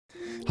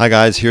Hi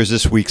guys, here's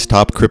this week's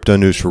top crypto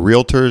news for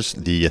realtors.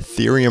 The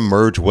Ethereum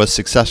merge was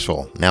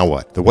successful. Now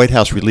what? The White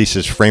House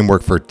releases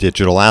framework for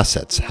digital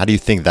assets. How do you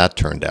think that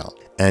turned out?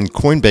 And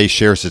Coinbase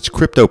shares its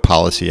crypto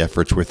policy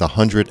efforts with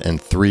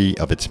 103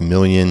 of its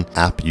million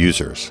app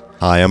users.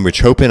 Hi, I'm Rich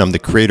Hopen. I'm the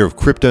creator of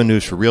Crypto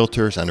News for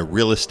Realtors and a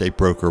real estate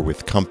broker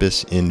with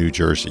Compass in New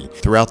Jersey.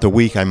 Throughout the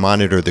week, I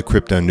monitor the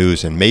crypto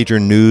news in major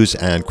news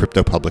and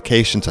crypto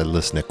publications. I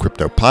listen to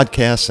crypto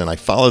podcasts and I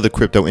follow the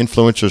crypto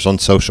influencers on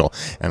social.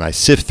 And I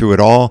sift through it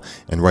all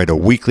and write a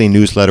weekly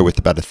newsletter with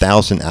about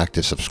 1,000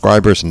 active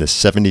subscribers and a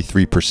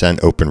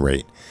 73% open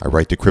rate. I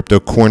write the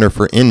Crypto Corner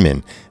for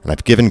Inman, and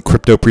I've given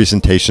crypto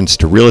presentations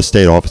to real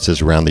estate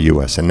offices around the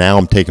U.S. And now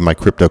I'm taking my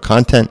crypto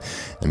content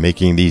and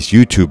making these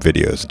YouTube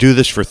videos. I do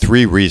this for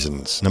three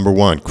reasons. Number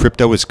one,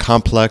 crypto is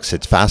complex,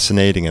 it's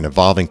fascinating and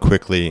evolving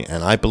quickly,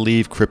 and I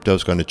believe crypto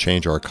is going to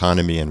change our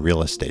economy and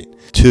real estate.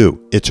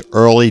 Two, it's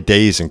early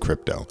days in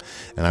crypto,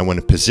 and I want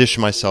to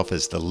position myself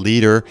as the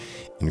leader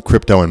in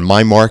crypto in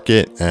my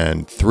market.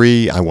 And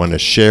three, I want to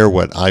share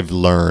what I've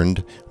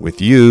learned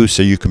with you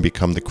so you can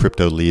become the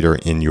crypto leader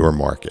in your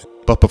market.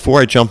 But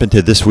before I jump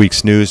into this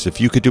week's news, if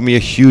you could do me a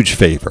huge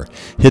favor,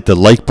 hit the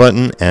like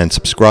button and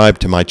subscribe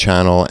to my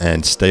channel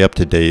and stay up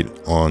to date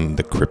on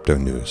the crypto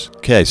news.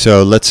 Okay,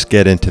 so let's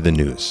get into the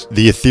news.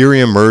 The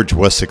Ethereum merge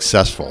was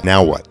successful.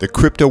 Now what? The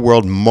crypto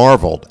world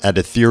marveled at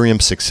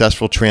Ethereum's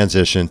successful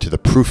transition to the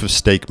proof of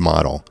stake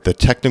model. The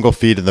technical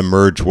feat of the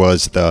merge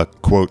was the,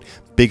 quote,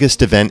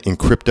 biggest event in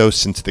crypto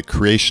since the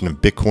creation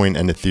of Bitcoin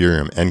and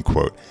Ethereum, end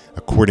quote,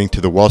 according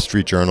to the Wall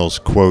Street Journal's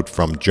quote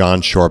from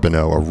John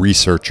Charbonneau, a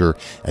researcher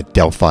at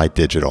Delphi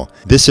Digital.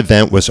 This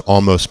event was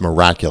almost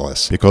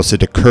miraculous because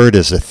it occurred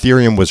as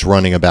Ethereum was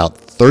running about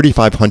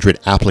 3,500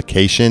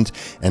 applications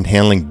and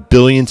handling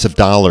billions of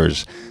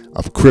dollars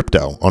of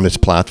crypto on its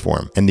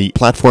platform. And the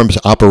platform's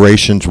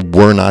operations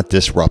were not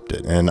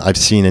disrupted. And I've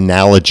seen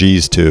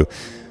analogies to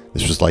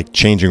this was like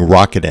changing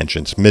rocket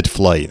engines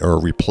mid-flight or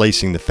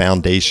replacing the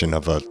foundation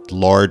of a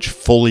large,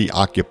 fully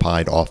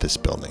occupied office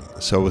building.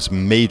 So it was a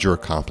major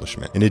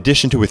accomplishment. In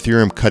addition to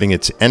Ethereum cutting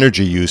its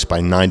energy use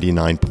by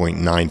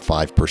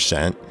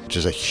 99.95%, which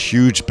is a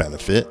huge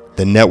benefit,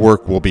 the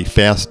network will be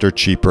faster,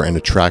 cheaper, and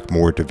attract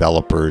more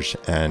developers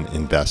and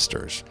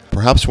investors.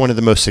 Perhaps one of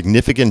the most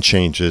significant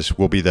changes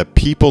will be that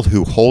people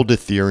who hold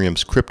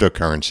Ethereum's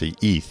cryptocurrency,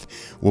 ETH,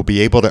 will be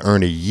able to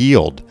earn a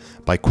yield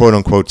by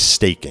quote-unquote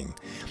staking.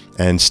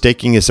 And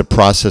staking is a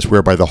process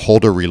whereby the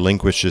holder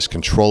relinquishes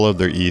control of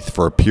their ETH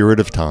for a period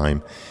of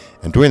time,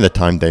 and during that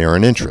time they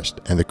earn interest,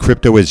 and the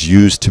crypto is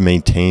used to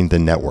maintain the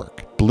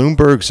network.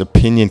 Bloomberg's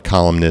opinion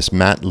columnist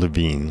Matt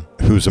Levine,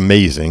 who's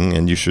amazing,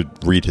 and you should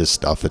read his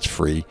stuff, it's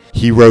free,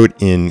 he wrote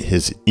in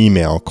his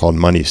email called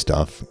Money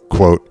Stuff,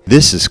 quote,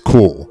 "This is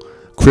cool.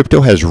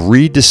 Crypto has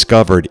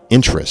rediscovered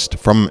interest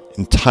from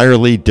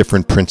entirely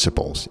different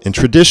principles. In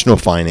traditional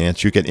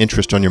finance, you get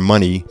interest on your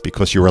money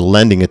because you are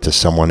lending it to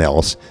someone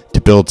else to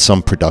build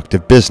some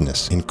productive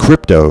business. In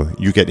crypto,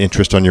 you get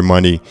interest on your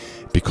money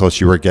because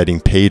you are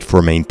getting paid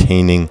for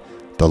maintaining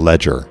the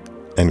ledger."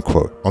 End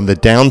quote. On the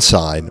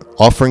downside,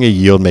 offering a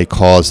yield may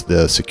cause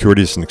the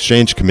Securities and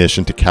Exchange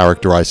Commission to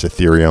characterize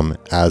Ethereum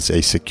as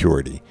a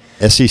security.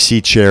 SEC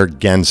Chair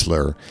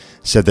Gensler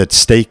said that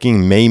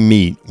staking may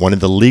meet one of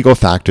the legal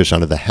factors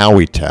under the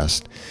Howey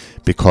test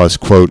because,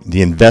 quote,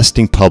 the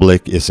investing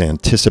public is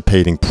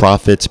anticipating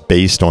profits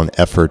based on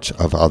efforts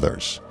of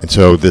others. And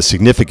so the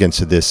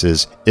significance of this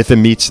is if it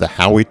meets the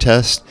Howey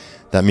test,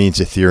 that means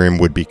Ethereum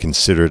would be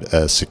considered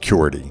a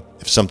security.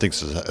 If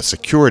something's a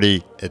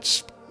security,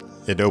 it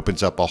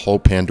opens up a whole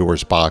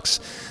Pandora's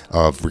box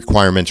of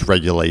requirements,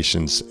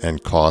 regulations,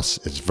 and costs.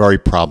 It's very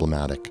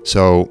problematic.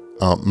 So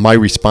my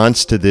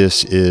response to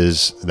this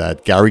is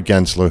that Gary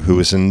Gensler,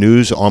 who is in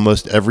news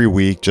almost every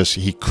week,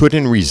 he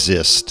couldn't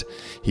resist.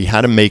 He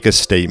had to make a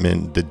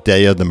statement the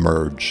day of the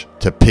merge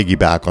to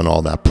piggyback on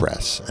all that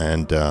press.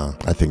 And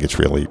I think it's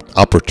really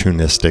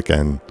opportunistic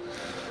and,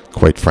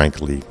 quite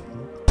frankly,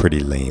 pretty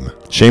lame.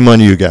 Shame on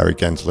you, Gary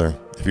Gensler,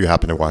 if you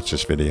happen to watch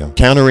this video.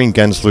 Countering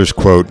Gensler's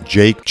quote,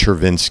 Jake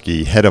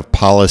Chervinsky, head of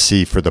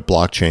policy for the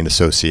Blockchain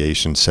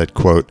Association, said,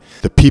 quote,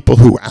 "The people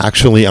who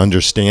actually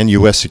understand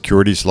U.S.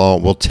 securities law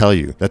will tell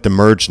you that the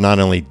merge not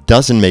only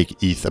doesn't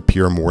make ETH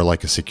appear more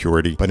like a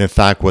security, but in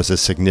fact was a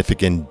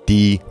significant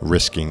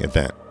de-risking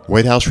event."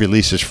 White House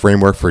releases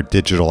framework for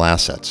digital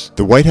assets.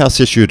 The White House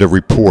issued a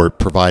report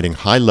providing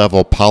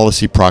high-level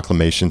policy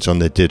proclamations on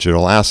the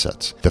digital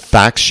assets. The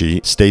fact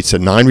sheet states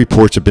that 9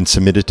 reports have been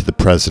submitted to the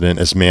president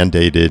as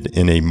mandated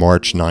in a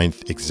March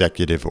 9th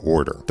executive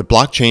order. The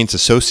blockchain's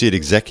Associate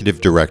Executive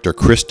Director,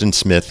 Kristen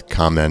Smith,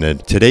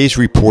 commented, "Today's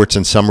reports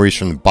and summaries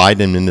from the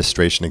Biden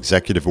administration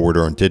executive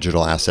order on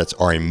digital assets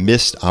are a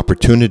missed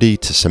opportunity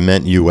to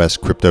cement U.S.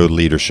 crypto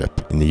leadership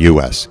in the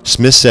U.S."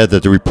 Smith said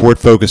that the report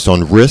focused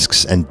on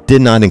risks and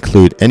did not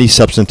include any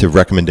substantive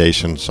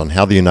recommendations on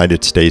how the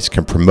United States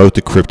can promote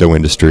the crypto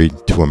industry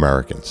to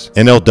Americans.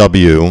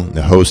 NLW,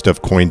 the host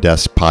of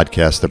CoinDesk's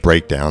podcast, The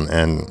Breakdown,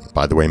 and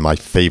by the way, my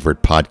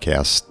favorite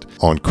podcast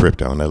on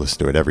crypto, and I listen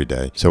to it every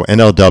day. So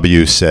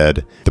NLW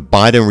said, the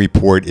Biden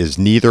report is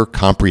neither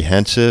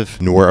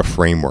comprehensive nor a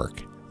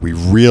framework. We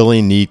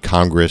really need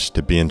Congress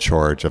to be in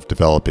charge of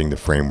developing the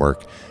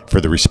framework for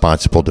the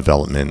responsible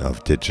development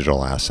of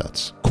digital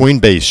assets.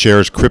 Coinbase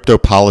shares crypto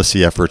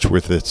policy efforts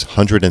with its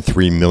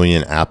 103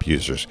 million app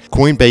users.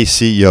 Coinbase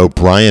CEO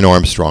Brian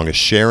Armstrong is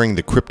sharing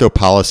the crypto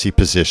policy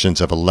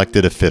positions of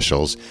elected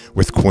officials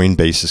with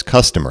Coinbase's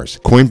customers.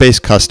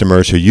 Coinbase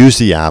customers who use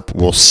the app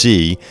will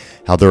see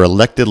how their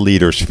elected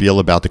leaders feel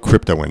about the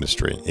crypto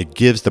industry. It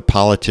gives the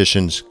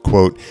politicians,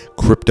 quote,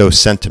 crypto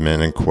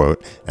sentiment, end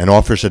quote, and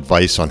offers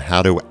advice on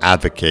how to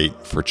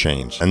advocate for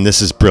change. And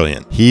this is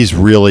brilliant. He's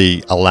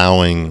really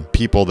allowing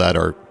people that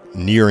are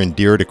near and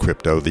dear to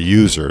crypto, the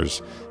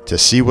users, to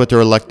see what their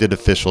elected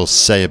officials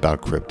say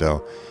about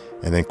crypto.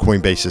 And then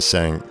Coinbase is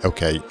saying,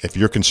 okay, if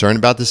you're concerned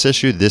about this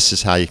issue, this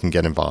is how you can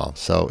get involved.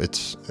 So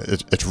it's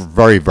a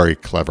very, very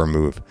clever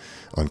move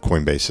on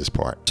Coinbase's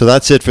part. So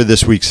that's it for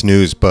this week's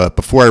news. But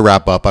before I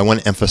wrap up, I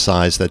want to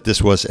emphasize that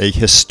this was a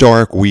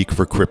historic week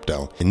for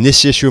crypto. In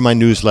this issue of my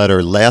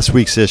newsletter, last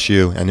week's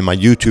issue, and in my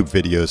YouTube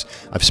videos,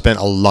 I've spent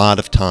a lot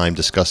of time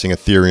discussing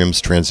Ethereum's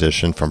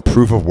transition from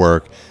proof of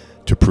work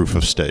to proof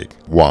of stake.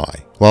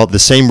 Why? Well, the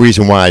same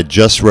reason why I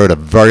just wrote a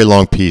very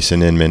long piece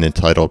in Inman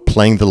entitled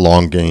Playing the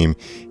Long Game,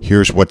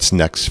 Here's What's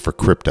Next for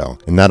Crypto.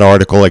 In that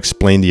article, I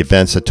explained the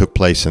events that took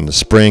place in the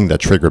spring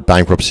that triggered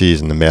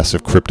bankruptcies and the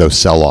massive crypto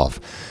sell-off.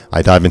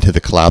 I dive into the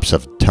collapse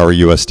of Terra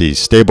USD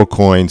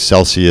stablecoin,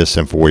 Celsius,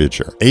 and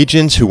Voyager.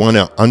 Agents who want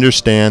to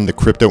understand the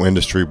crypto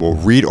industry will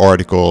read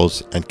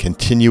articles and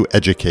continue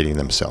educating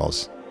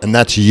themselves. And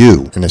that's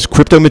you. And as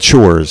crypto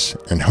matures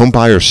and home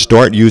buyers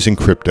start using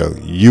crypto,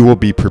 you will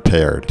be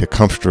prepared to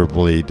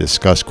comfortably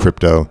discuss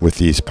crypto with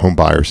these home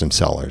buyers and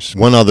sellers.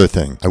 One other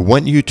thing, I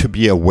want you to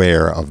be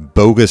aware of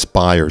bogus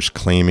buyers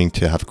claiming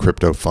to have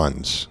crypto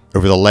funds.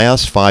 Over the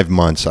last 5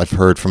 months, I've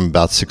heard from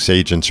about 6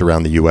 agents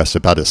around the US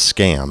about a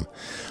scam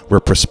where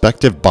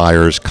prospective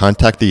buyers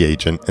contact the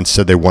agent and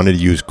said they wanted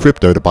to use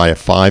crypto to buy a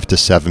 $5 to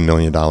 $7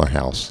 million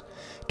house.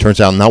 Turns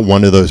out not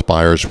one of those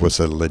buyers was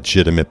a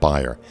legitimate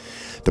buyer.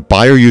 The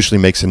buyer usually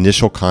makes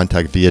initial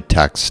contact via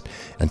text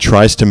and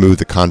tries to move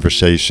the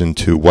conversation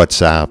to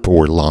WhatsApp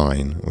or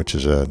Line, which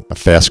is a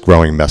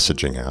fast-growing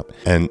messaging app.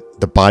 And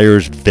the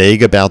buyer's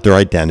vague about their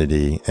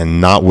identity and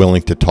not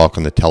willing to talk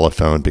on the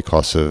telephone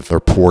because of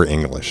their poor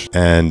English.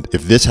 And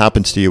if this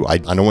happens to you, I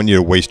don't want you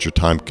to waste your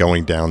time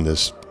going down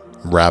this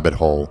rabbit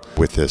hole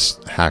with this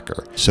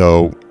hacker.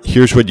 So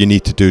here's what you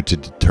need to do to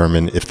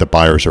determine if the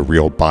buyer is a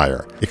real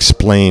buyer.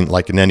 Explain,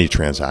 like in any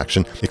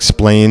transaction,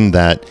 explain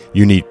that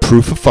you need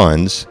proof of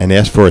funds and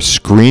ask for a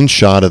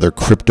screenshot of their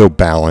crypto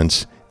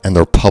balance and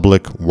their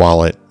public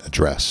wallet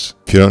address.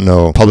 If you don't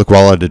know public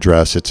wallet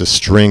address, it's a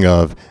string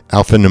of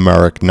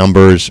alphanumeric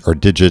numbers or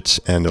digits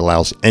and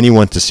allows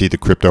anyone to see the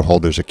crypto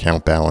holder's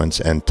account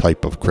balance and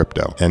type of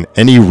crypto. And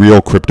any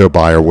real crypto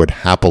buyer would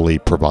happily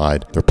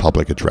provide their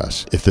public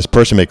address. If this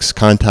person makes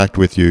contact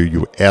with you,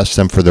 you ask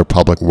them for their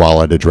public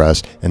wallet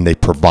address and they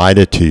provide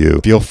it to you,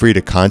 feel free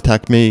to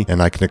contact me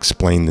and I can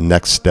explain the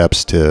next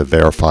steps to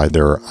verify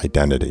their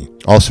identity.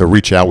 Also,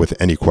 reach out with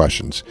any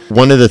questions.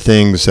 One of the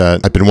things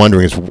that I've been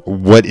wondering is,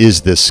 what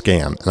is this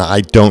scam? And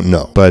I don't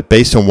know, but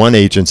based on one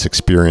agent's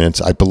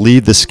experience, I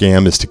believe the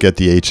scam is to get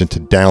the agent to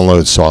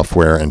download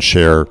software and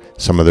share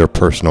some of their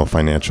personal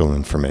financial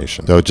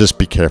information. So just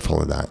be careful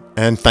of that.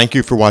 And thank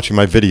you for watching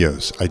my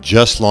videos. I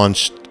just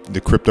launched the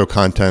crypto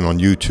content on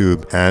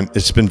YouTube, and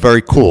it's been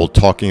very cool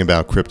talking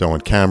about crypto on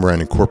camera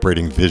and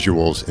incorporating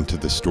visuals into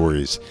the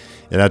stories.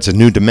 It adds a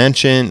new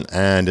dimension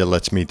and it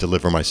lets me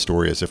deliver my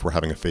story as if we're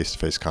having a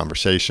face-to-face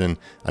conversation.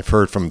 I've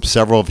heard from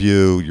several of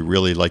you, you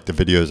really like the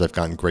videos. I've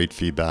gotten great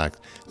feedback.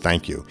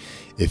 Thank you.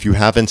 If you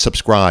haven't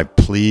subscribed,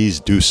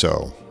 please do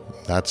so.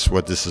 That's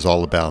what this is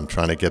all about. I'm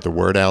trying to get the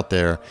word out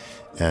there,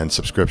 and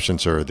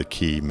subscriptions are the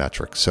key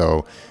metric.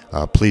 So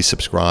please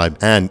subscribe.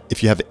 And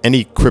if you have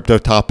any crypto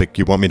topic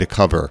you want me to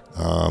cover,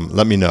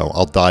 let me know.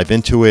 I'll dive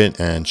into it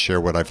and share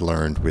what I've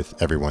learned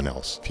with everyone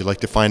else. If you'd like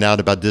to find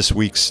out about this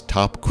week's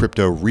top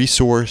crypto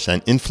resource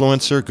and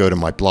influencer, go to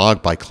my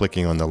blog by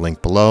clicking on the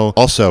link below.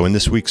 Also, in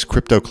this week's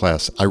crypto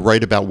class, I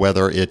write about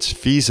whether it's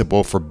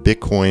feasible for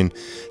Bitcoin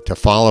to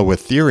follow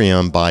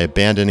Ethereum by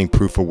abandoning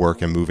proof of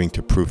work and moving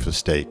to proof of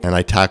stake. And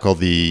I tackle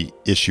the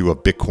issue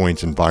of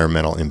Bitcoin's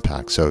environmental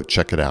impact. So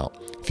check it out.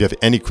 If you have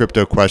any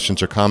crypto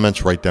questions or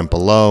comments, write them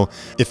below.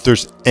 If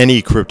there's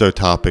any crypto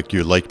topic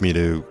you'd like me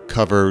to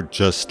cover,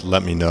 just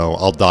let me know.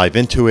 I'll dive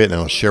into it and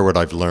I'll share what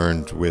I've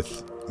learned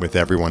with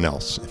everyone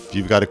else. If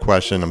you've got a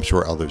question, I'm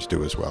sure others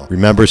do as well.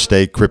 Remember,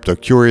 stay crypto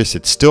curious.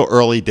 It's still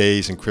early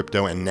days in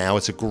crypto, and now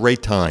it's a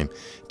great time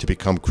to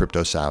become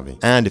crypto savvy.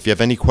 And if you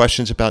have any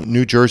questions about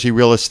New Jersey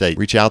real estate,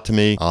 reach out to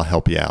me. I'll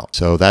help you out.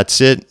 So that's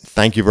it.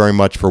 Thank you very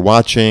much for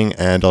watching,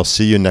 and I'll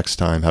see you next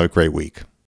time. Have a great week.